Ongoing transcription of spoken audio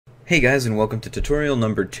Hey guys, and welcome to tutorial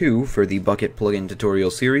number 2 for the Bukkit plugin tutorial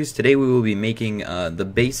series. Today we will be making the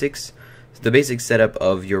basic setup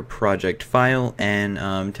of your project file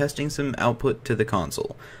and testing some output to the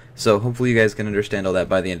console. So hopefully you guys can understand all that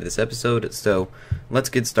by the end of this episode. So let's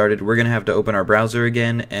get started. We're going to have to open our browser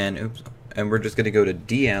again, and we're just going to go to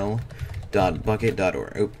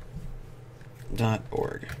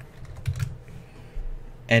dl.bukkit.org.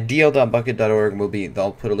 And dl.bukkit.org will be,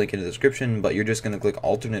 I'll put a link in the description, but you're just going to click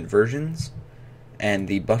alternate versions and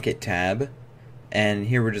the Bukkit tab, and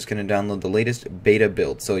here we're just going to download the latest beta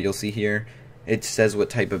build. So you'll see here it says what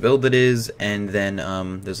type of build it is, and then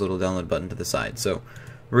there's a little download button to the side. So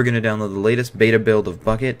we're going to download the latest beta build of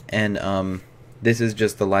Bukkit, and this is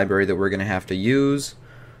just the library that we're going to have to use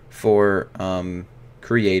for for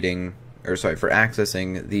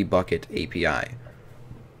accessing the Bukkit API.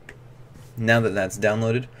 Now that that's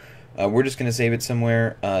downloaded, we're just going to save it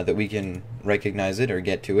somewhere that we can recognize it or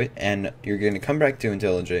get to it, and you're going to come back to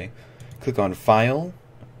IntelliJ, click on File,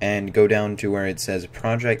 and go down to where it says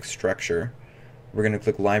Project Structure. We're going to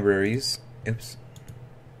click Libraries,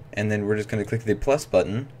 and then we're just going to click the plus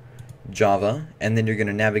button, Java, and then you're going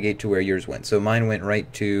to navigate to where yours went. So mine went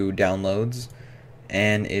right to Downloads,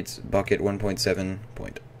 and it's Bukkit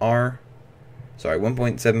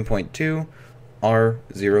 1.7.2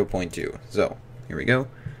 R0.2. So here we go.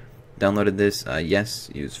 Downloaded this, yes,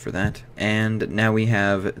 use for that, and now we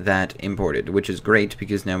have that imported, which is great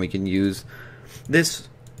because now we can use this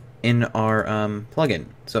in our plugin.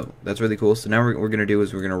 So that's really cool. So now what we're going to do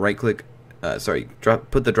is we're going to right click,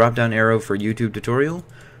 put the drop down arrow for YouTube tutorial,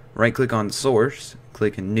 right click on source,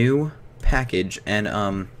 click new package,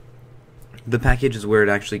 and the package is where it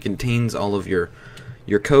actually contains all of your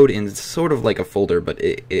code in sort of like a folder, but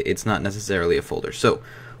it's not necessarily a folder. So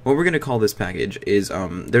what we're going to call this package is,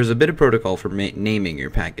 there's a bit of protocol for naming your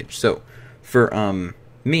package. So for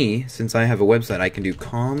me, since I have a website, I can do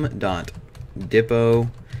com.dippo,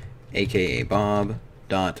 aka Bob,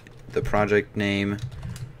 dot the project name,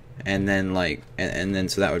 and then and then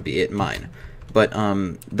so that would be it, mine. But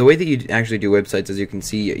the way that you actually do websites, as you can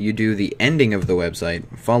see, you do the ending of the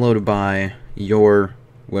website followed by your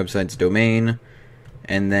website's domain,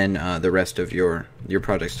 and then the rest of your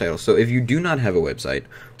project's title. So if you do not have a website,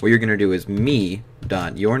 what you're going to do is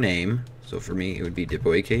me.yourname, so for me it would be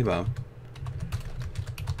Dippo aka Bob,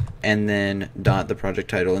 and then dot the project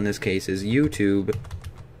title, in this case is YouTube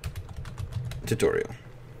tutorial.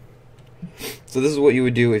 So this is what you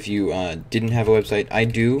would do if you didn't have a website. I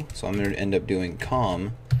do, so I'm going to end up doing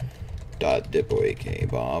com.dippo aka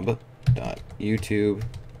Bob.youtube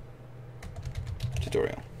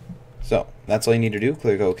tutorial. So that's all you need to do.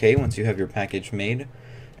 Click OK once you have your package made,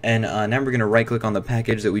 and now we're going to right click on the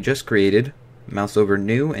package that we just created, mouse over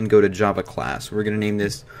new, and go to Java class. We're going to name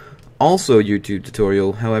this also YouTube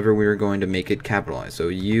tutorial, however we're going to make it capitalized, so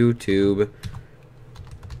YouTube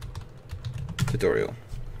tutorial.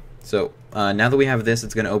 So now that we have this,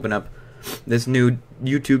 it's going to open up this new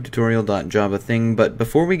YouTube tutorial.java thing. But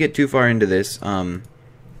before we get too far into this,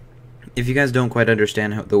 if you guys don't quite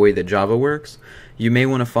understand the way that Java works, you may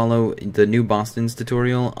want to follow the new Boston's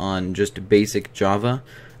tutorial on just basic Java.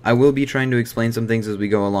 I will be trying to explain some things as we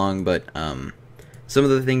go along, but some of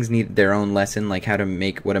the things need their own lesson, like how to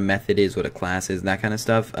make what a method is, what a class is, that kind of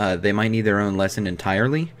stuff. They might need their own lesson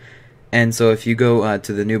entirely. And so if you go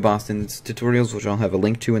to the new Boston's tutorials, which I'll have a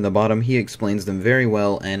link to in the bottom, he explains them very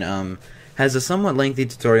well, and has a somewhat lengthy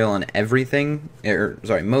tutorial on everything,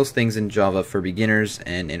 most things in Java for beginners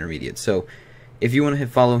and intermediate. So if you want to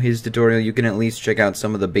follow his tutorial, you can at least check out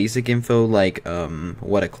some of the basic info, like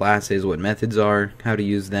what a class is, what methods are, how to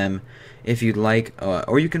use them, if you'd like,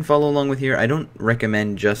 or you can follow along with here. I don't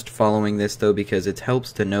recommend just following this though, because it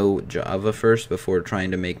helps to know Java first before trying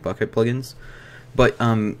to make Bukkit plugins. But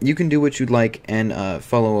you can do what you'd like and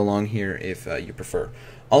follow along here if you prefer.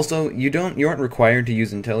 Also, you aren't required to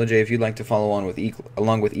use IntelliJ if you'd like to follow on with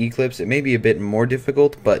along with Eclipse. It may be a bit more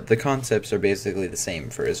difficult, but the concepts are basically the same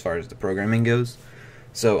for as far as the programming goes.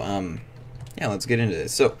 So yeah, let's get into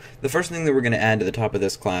this. So the first thing that we're going to add to the top of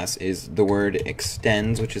this class is the word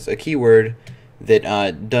extends, which is a keyword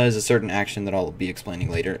that does a certain action that I'll be explaining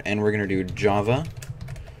later. And we're going to do Java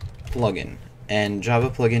plugin. And Java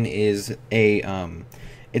plugin is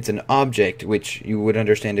it's an object, which you would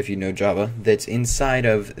understand if you know Java, that's inside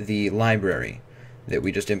of the library that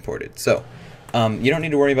we just imported. So you don't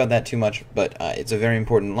need to worry about that too much, but it's a very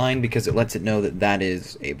important line because it lets it know that that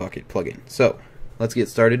is a Bukkit plugin. So let's get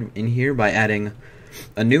started in here by adding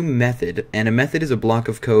a new method, and a method is a block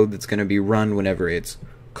of code that's going to be run whenever it's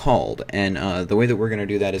called. And the way that we're going to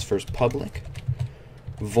do that is first public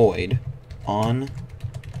void on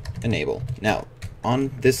enable. Now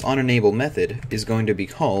this onEnable method is going to be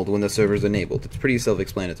called when the server is enabled. It's pretty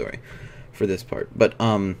self-explanatory for this part. But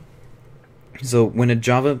so when a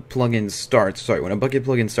Java plugin starts, when a Bukkit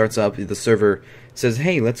plugin starts up, the server says,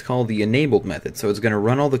 hey, let's call the enabled method. So it's going to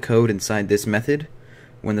run all the code inside this method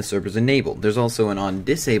when the server is enabled. There's also an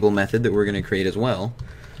onDisable method that we're going to create as well.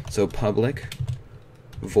 So public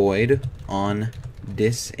void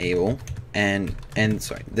onDisable, and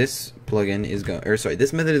this plugin is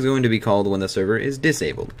this method is going to be called when the server is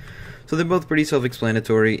disabled. So they're both pretty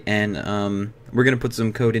self-explanatory, and we're going to put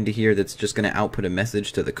some code into here that's just going to output a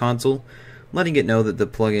message to the console, letting it know that the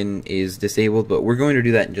plugin is disabled, but we're going to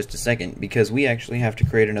do that in just a second because we actually have to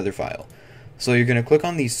create another file. So you're going to click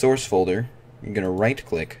on the source folder, you're going to right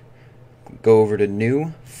click, go over to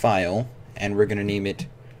new file, and we're going to name it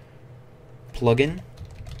plugin.yml.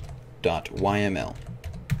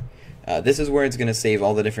 This is where it's going to save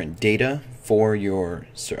all the different data for your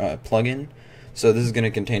plugin. So this is going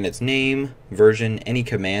to contain its name, version, any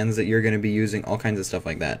commands that you're going to be using, all kinds of stuff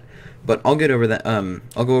like that. But I'll get over that.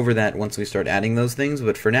 I'll go over that once we start adding those things.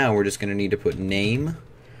 But for now, we're just going to need to put name,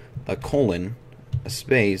 a colon, a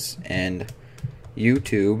space, and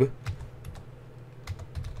YouTube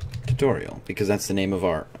tutorial, because that's the name of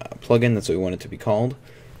our plugin. That's what we want it to be called.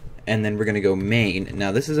 And then we're going to go main.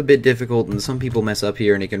 Now this is a bit difficult, and some people mess up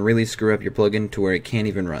here, and it can really screw up your plugin to where it can't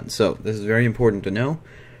even run. So this is very important to know.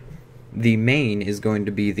 The main is going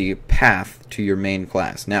to be the path to your main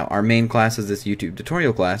class. Now our main class is this YouTube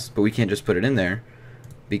tutorial class, but we can't just put it in there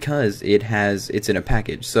because it's in a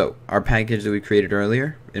package. So our package that we created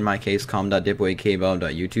earlier, in my case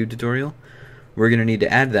com.dipwakbob.youtube tutorial, we're going to need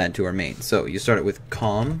to add that to our main. So you start it with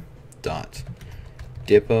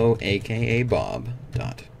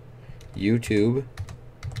com.dipwakbob.youtube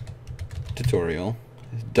tutorial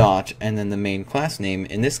dot, and then the main class name.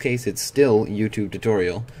 In this case it's still YouTube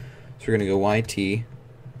tutorial, so we're going to go YT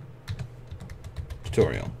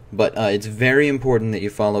tutorial. But it's very important that you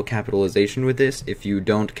follow capitalization with this. If you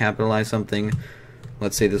don't capitalize something,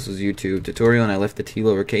 let's say this was YouTube tutorial and I left the T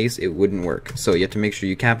lowercase, it wouldn't work. So you have to make sure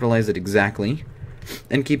you capitalize it exactly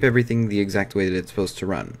and keep everything the exact way that it's supposed to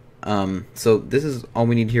run. So this is all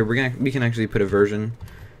we need here. We can actually put a version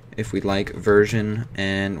if we'd like, version,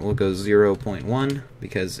 and we'll go 0.1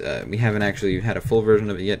 because we haven't actually had a full version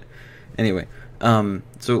of it yet. Anyway,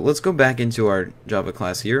 so let's go back into our Java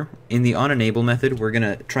class here. In the onEnable method, we're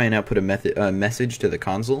gonna try and output a message to the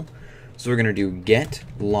console. So we're gonna do get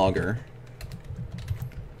logger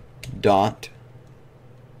dot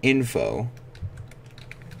info,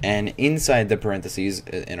 and inside the parentheses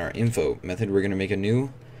in our info method, we're gonna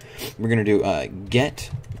do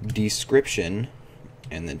get description,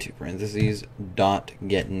 and then two parentheses, dot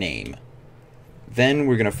get name. Then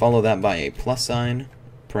we're going to follow that by a plus sign,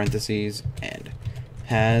 parentheses, and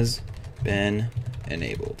has been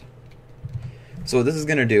enabled. So what this is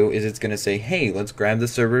going to do is it's going to say, hey, let's grab the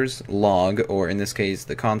server's log, or in this case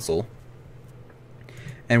the console,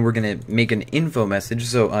 and we're going to make an info message.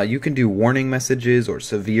 So you can do warning messages or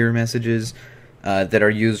severe messages that are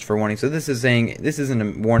used for warning. So this is saying, this isn't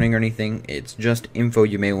a warning or anything, it's just info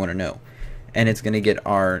you may want to know. And it's going to get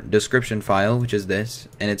our description file, which is this,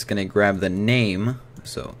 and it's going to grab the name,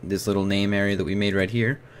 so this little name area that we made right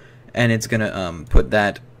here, and it's going to put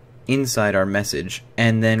that inside our message.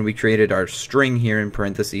 And then we created our string here in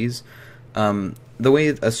parentheses. The way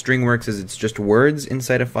a string works is it's just words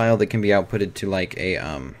inside a file that can be outputted to like a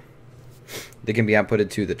that can be outputted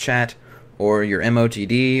to the chat or your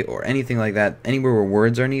MOTD or anything like that, anywhere where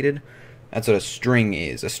words are needed. That's what a string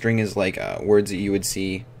is. A string is like words that you would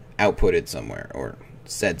see outputted somewhere or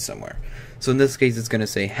said somewhere. So in this case it's going to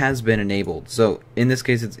say has been enabled. So in this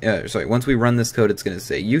case it's once we run this code, it's going to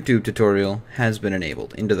say YouTube tutorial has been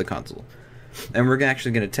enabled into the console. And we're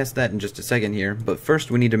actually going to test that in just a second here, but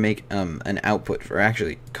first we need to make an output for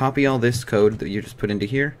actually copy all this code that you just put into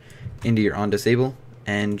here into your onDisable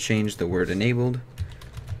and change the word enabled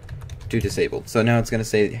to disabled. So now it's going to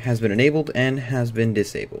say has been enabled and has been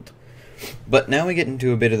disabled. But now we get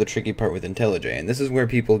into a bit of the tricky part with IntelliJ, and this is where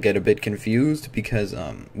people get a bit confused because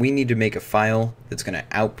we need to make a file that's going to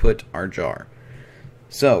output our jar.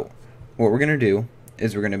 So what we're going to do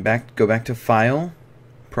is we're going to go back to File,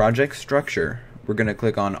 Project Structure. We're going to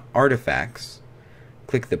click on Artifacts,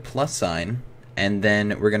 click the plus sign, and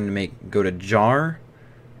then we're going to go to Jar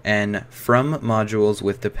and From Modules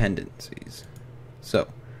with Dependencies. So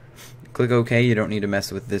click OK. You don't need to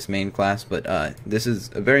mess with this main class, but this is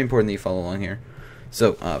very important that you follow along here.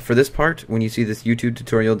 So for this part, when you see this YouTube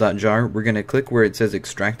tutorial.jar, we're going to click where it says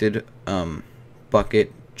extracted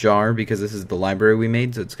Bukkit jar, because this is the library we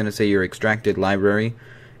made. So it's going to say your extracted library,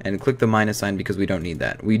 and click the minus sign because we don't need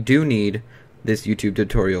that. We do need this YouTube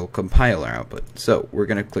tutorial compiler output. So we're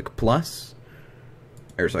going to click plus,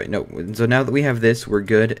 or sorry, no, so now that we have this, we're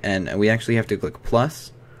good, and we actually have to click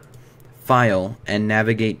plus, file, and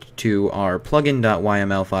navigate to our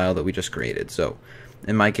plugin.yml file that we just created. So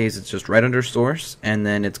in my case, it's just right under source, and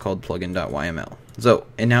then it's called plugin.yml. So,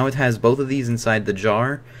 and now it has both of these inside the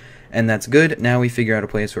jar, and that's good. Now we figure out a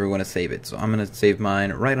place where we want to save it. So I'm going to save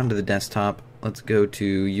mine right onto the desktop. Let's go to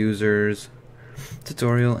users,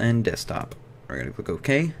 tutorial, and desktop. We're going to click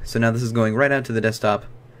OK. So now this is going right out to the desktop,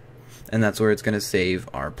 and that's where it's going to save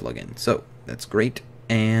our plugin. So that's great,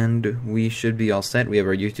 and we should be all set. We have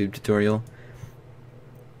our YouTube tutorial.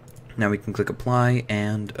 Now we can click apply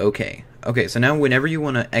and OK. Okay, so now whenever you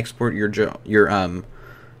want to export your plugin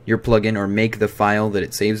or make the file that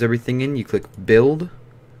it saves everything in, you click build,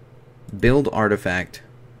 build artifact,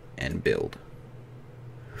 and build.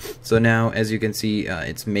 So now, as you can see,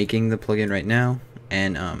 it's making the plugin right now,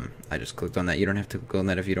 and I just clicked on that. You don't have to click on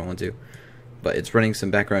that if you don't want to, but it's running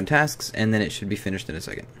some background tasks, and then it should be finished in a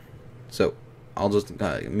second. So I'll just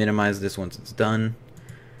minimize this once it's done,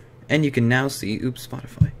 and you can now see, oops,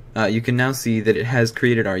 Spotify. You can now see that it has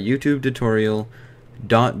created our YouTube tutorial.jar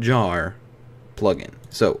plugin.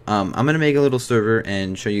 So I'm going to make a little server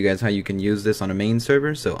and show you guys how you can use this on a main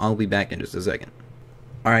server, so I'll be back in just a second.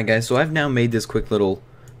 Alright guys, so I've now made this quick little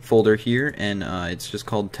folder here, and it's just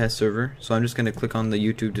called test server. So I'm just going to click on the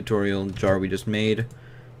YouTube tutorial jar we just made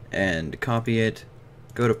and copy it,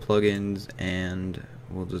 go to plugins, and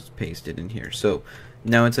we'll just paste it in here. So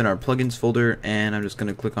now it's in our plugins folder, and I'm just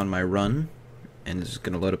going to click on my run, and it's just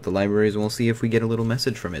going to load up the libraries, and we'll see if we get a little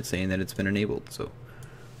message from it saying that it's been enabled. So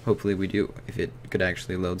hopefully we do, if it could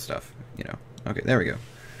actually load stuff, you know. Okay, there we go.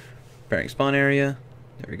 Preparing spawn area,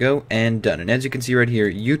 there we go, and done. And as you can see right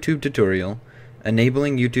here, YouTube tutorial,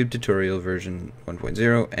 enabling YouTube tutorial version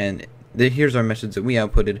 1.0, and here's our message that we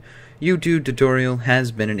outputted. YouTube tutorial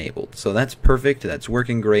has been enabled. So that's perfect, that's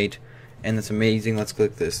working great, and that's amazing. Let's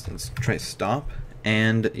click this, let's try stop,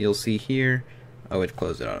 and you'll see here, oh, it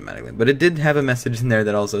closed it automatically. But it did have a message in there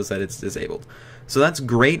that also said it's disabled. So that's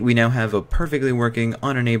great. We now have a perfectly working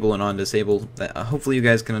on enable and on disable. Hopefully you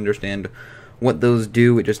guys can understand what those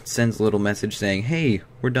do. It just sends a little message saying, hey,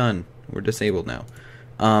 we're done. We're disabled now.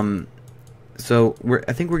 So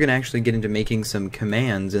I think we're going to actually get into making some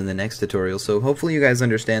commands in the next tutorial. So hopefully you guys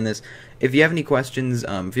understand this. If you have any questions,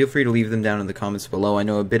 feel free to leave them down in the comments below. I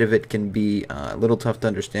know a bit of it can be a little tough to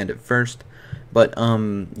understand at first. But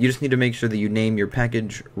you just need to make sure that you name your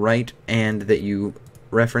package right and that you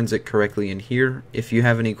reference it correctly in here. If you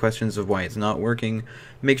have any questions of why it's not working,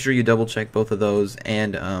 make sure you double check both of those,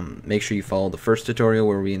 and make sure you follow the first tutorial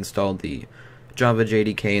where we installed the Java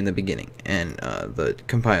JDK in the beginning and the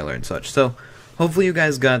compiler and such. So hopefully you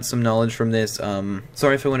guys got some knowledge from this.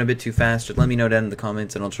 Sorry if I went a bit too fast. Just let me know down in the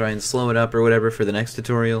comments and I'll try and slow it up or whatever for the next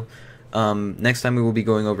tutorial. Next time we will be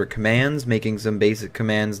going over commands, making some basic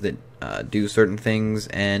commands that do certain things,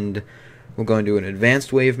 and we'll go into an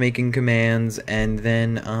advanced way of making commands, and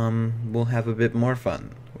then we'll have a bit more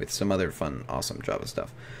fun with some other fun, awesome Java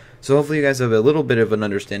stuff. So hopefully you guys have a little bit of an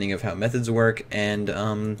understanding of how methods work, and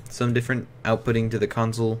some different outputting to the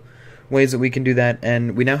console ways that we can do that.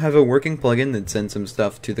 And we now have a working plugin that sends some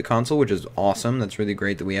stuff to the console, which is awesome. That's really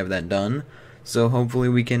great that we have that done. So hopefully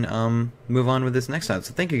we can move on with this next time.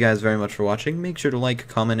 So thank you guys very much for watching. Make sure to like,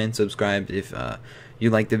 comment, and subscribe if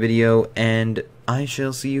you liked the video, and I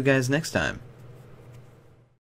shall see you guys next time.